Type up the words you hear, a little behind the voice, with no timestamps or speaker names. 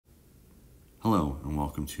Hello and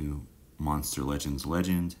welcome to Monster Legends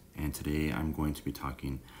Legend, and today I'm going to be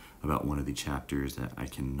talking about one of the chapters that I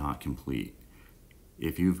cannot complete.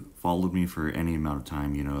 If you've followed me for any amount of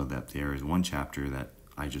time, you know that there is one chapter that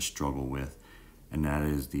I just struggle with, and that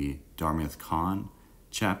is the Darmith Khan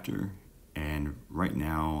chapter. And right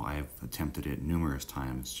now I've attempted it numerous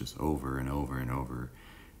times, just over and over and over.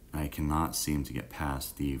 I cannot seem to get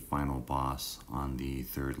past the final boss on the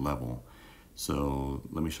 3rd level. So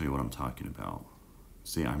let me show you what I'm talking about.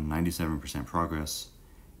 See, I'm 97% progress,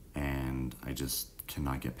 and I just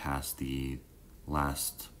cannot get past the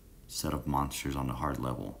last set of monsters on the hard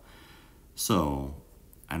level. So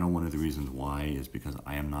I know one of the reasons why is because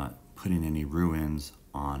I am not putting any ruins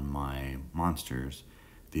on my monsters.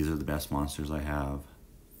 These are the best monsters I have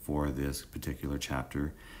for this particular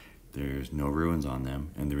chapter. There's no ruins on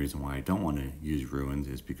them, and the reason why I don't want to use ruins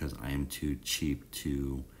is because I am too cheap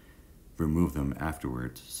to remove them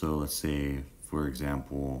afterwards. So let's say, for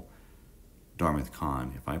example, Darmith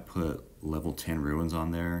Khan. If I put level 10 ruins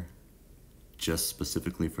on there just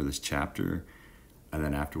specifically for this chapter, and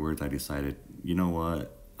then afterwards I decided, you know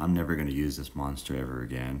what, I'm never going to use this monster ever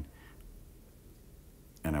again,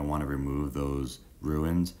 and I want to remove those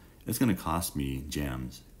ruins, it's going to cost me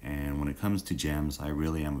gems. And when it comes to gems, I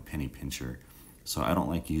really am a penny pincher. So I don't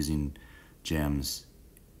like using gems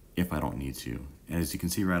if I don't need to. And as you can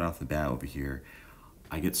see right off the bat over here,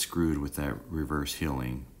 I get screwed with that reverse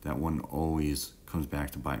healing. That one always comes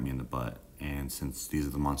back to bite me in the butt. And since these are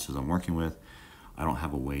the monsters I'm working with, I don't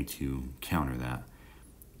have a way to counter that.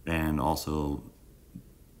 And also,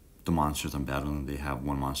 the monsters I'm battling, they have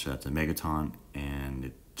one monster that's a Megaton, and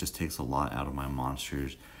it just takes a lot out of my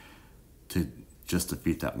monsters to just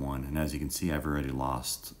defeat that one. And as you can see, I've already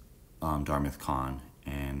lost Darmith Khan,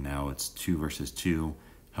 and now it's 2 versus 2.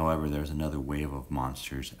 However, there's another wave of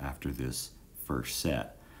monsters after this first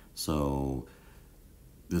set. So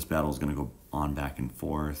this battle is going to go on back and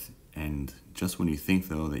forth. And just when you think,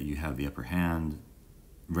 though, that you have the upper hand,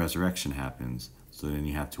 resurrection happens. So then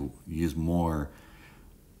you have to use more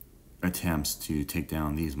attempts to take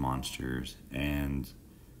down these monsters. And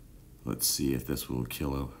let's see if this will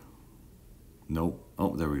kill a... Nope.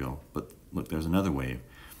 Oh, there we go. But look, there's another wave.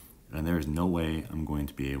 And there is no way I'm going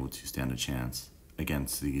to be able to stand a chance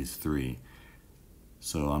against these 3.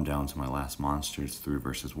 So I'm down to my last monster. It's 3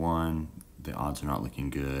 versus 1. The odds are not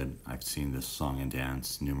looking good. I've seen this song and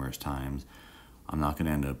dance numerous times. I'm not going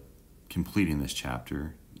to end up completing this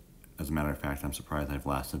chapter. As a matter of fact, I'm surprised I've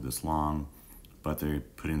lasted this long, but they're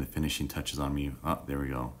putting the finishing touches on me. Oh, there we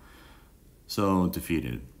go. So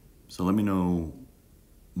defeated. So let me know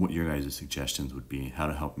what your guys' suggestions would be, how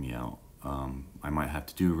to help me out. I might have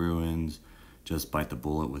to do ruins, just bite the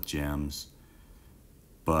bullet with gems.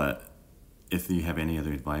 But if you have any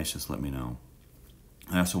other advice, just let me know.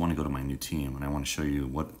 I also want to go to my new team, and I want to show you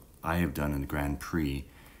what I have done in the Grand Prix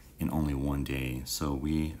in only one day. So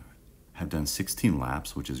we have done 16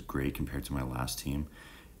 laps, which is great compared to my last team,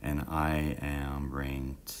 and I am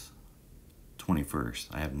ranked 21st.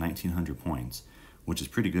 I have 1,900 points, which is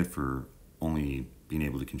pretty good for only being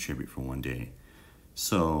able to contribute for one day.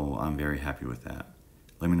 So I'm very happy with that.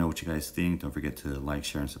 Let me know what you guys think. Don't forget to like,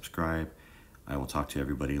 share, and subscribe. I will talk to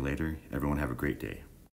everybody later. Everyone have a great day.